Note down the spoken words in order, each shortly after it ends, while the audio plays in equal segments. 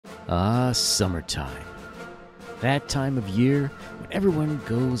Summertime. That time of year when everyone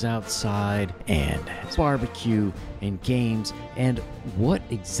goes outside and has barbecue and games, and what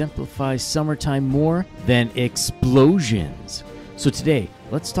exemplifies summertime more than explosions? So today,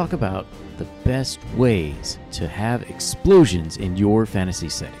 let's talk about the best ways to have explosions in your fantasy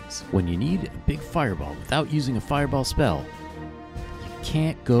settings. When you need a big fireball without using a fireball spell, you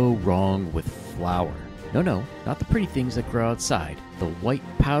can't go wrong with flour. No, not the pretty things that grow outside. The white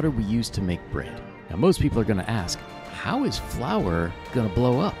powder we use to make bread. Now, most people are going to ask, how is flour going to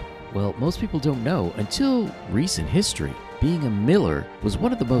blow up? Well, most people don't know. Until recent history, being a miller was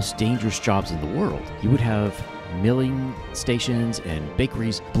one of the most dangerous jobs in the world. You would have milling stations and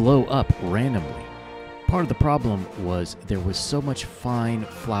bakeries blow up randomly. Part of the problem was there was so much fine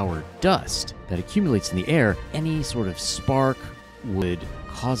flour dust that accumulates in the air. Any sort of spark would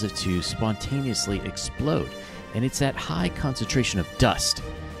cause it to spontaneously explode. And it's that high concentration of dust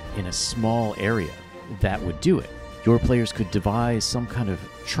in a small area that would do it. Your players could devise some kind of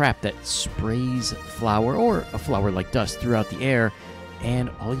trap that sprays flour or a flour-like dust throughout the air, and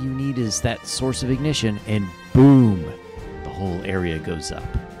all you need is that source of ignition, and boom, the whole area goes up.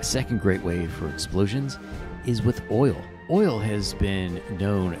 A second great way for explosions is with oil. Oil has been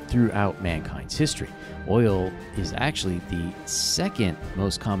known throughout mankind's history. Oil is actually the second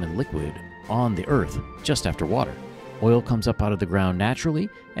most common liquid on the earth, just after water. Oil comes up out of the ground naturally,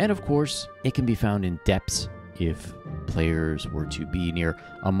 and of course, it can be found in depths if players were to be near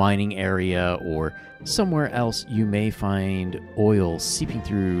a mining area or somewhere else. You may find oil seeping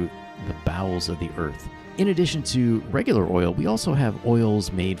through the bowels of the earth. In addition to regular oil, we also have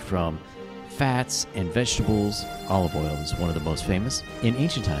oils made from fats and vegetables. Olive oil is one of the most famous. In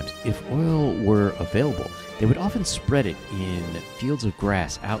ancient times, if oil were available, they would often spread it in fields of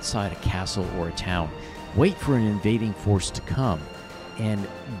grass outside a castle or a town, wait for an invading force to come, and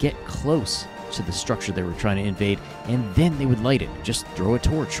get close to the structure they were trying to invade, and then they would light it. Just throw a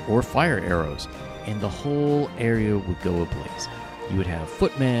torch or fire arrows, and the whole area would go ablaze. You would have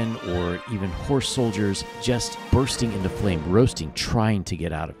footmen or even horse soldiers just bursting into flame, roasting, trying to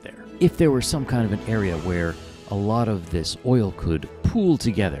get out of there. If there were some kind of an area where a lot of this oil could pool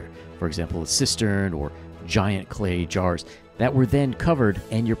together, for example, a cistern or giant clay jars that were then covered,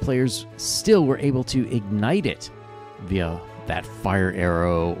 and your players still were able to ignite it via that fire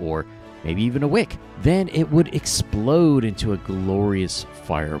arrow or maybe even a wick, then it would explode into a glorious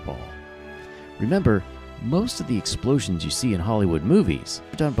fireball. Remember, most of the explosions you see in Hollywood movies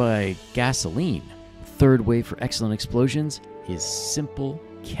are done by gasoline. Third way for excellent explosions is simple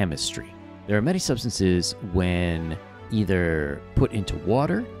chemistry. There are many substances when either put into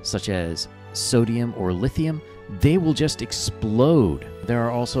water, such as sodium or lithium, they will just explode. There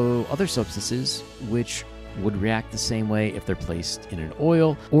are also other substances which would react the same way if they're placed in an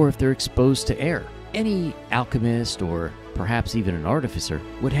oil or if they're exposed to air. Any alchemist or perhaps even an artificer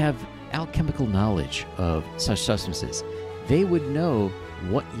would have alchemical knowledge of such substances. They would know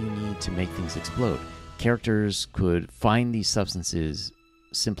what you need to make things explode. Characters could find these substances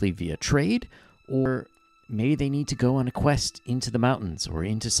simply via trade, or maybe they need to go on a quest into the mountains or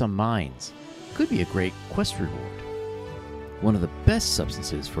into some mines. Could be a great quest reward. One of the best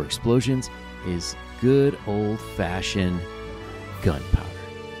substances for explosions is good old-fashioned gunpowder.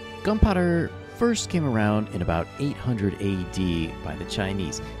 Gunpowder first came around in about 800 AD by the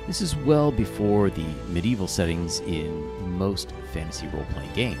Chinese. This is well before the medieval settings in most fantasy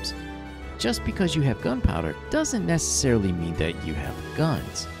role-playing games. Just because you have gunpowder doesn't necessarily mean that you have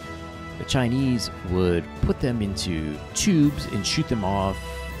guns. The Chinese would put them into tubes and shoot them off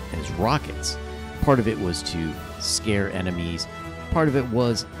as rockets. Part of it was to scare enemies, part of it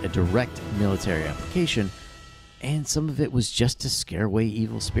was a direct military application, and some of it was just to scare away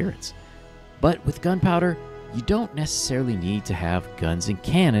evil spirits. But with gunpowder, you don't necessarily need to have guns and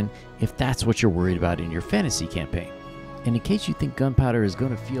cannon if that's what you're worried about in your fantasy campaign. And in case you think gunpowder is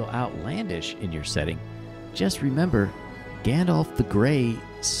going to feel outlandish in your setting, just remember, Gandalf the Grey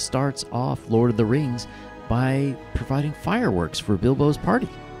starts off Lord of the Rings by providing fireworks for Bilbo's party.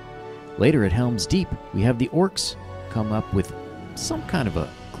 Later at Helm's Deep, we have the orcs come up with some kind of a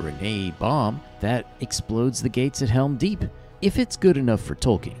grenade bomb that explodes the gates at Helm Deep. If it's good enough for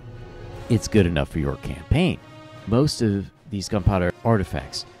Tolkien, it's good enough for your campaign. Most of these gunpowder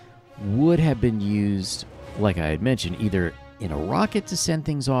artifacts would have been used, like I had mentioned, either in a rocket to send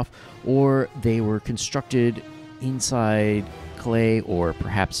things off, or they were constructed inside clay or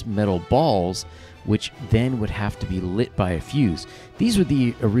perhaps metal balls, which then would have to be lit by a fuse. These were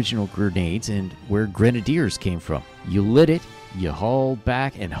the original grenades and where grenadiers came from. You lit it, you hauled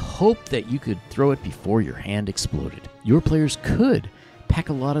back, and hoped that you could throw it before your hand exploded. Your players could pack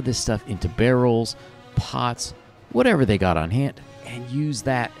a lot of this stuff into barrels, pots, whatever they got on hand, and use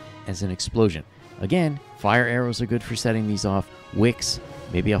that as an explosion. Again, fire arrows are good for setting these off, wicks,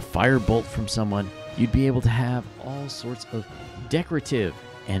 maybe a fire bolt from someone. You'd be able to have all sorts of decorative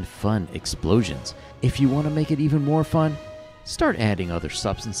and fun explosions. If you want to make it even more fun, start adding other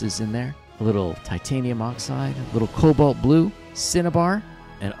substances in there. A little titanium oxide, a little cobalt blue, cinnabar,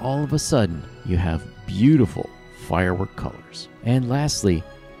 and all of a sudden you have beautiful firework colors. And lastly,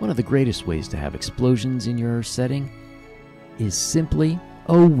 one of the greatest ways to have explosions in your setting is simply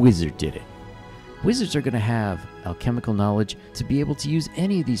a wizard did it. Wizards are going to have alchemical knowledge to be able to use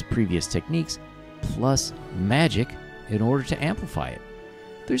any of these previous techniques, plus magic, in order to amplify it.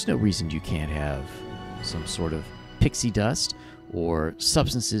 There's no reason you can't have some sort of pixie dust or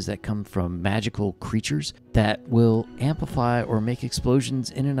substances that come from magical creatures that will amplify or make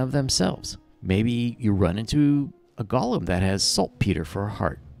explosions in and of themselves. Maybe you run into a golem that has saltpeter for a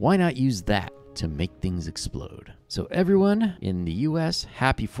heart. Why not use that to make things explode? So everyone in the US,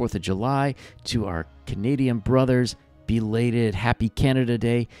 happy 4th of July. To our Canadian brothers, belated happy Canada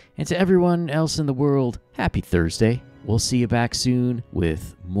Day. And to everyone else in the world, happy Thursday. We'll see you back soon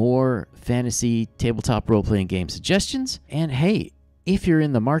with more fantasy tabletop role-playing game suggestions. And hey, if you're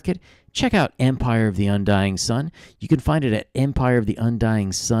in the market, check out Empire of the Undying Sun. You can find it at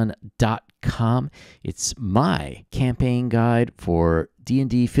empireoftheundingsun.com. It's my campaign guide for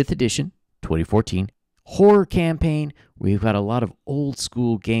D&D 5th edition, 2014. Horror campaign where you've got a lot of old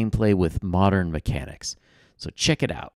school gameplay with modern mechanics. So check it out.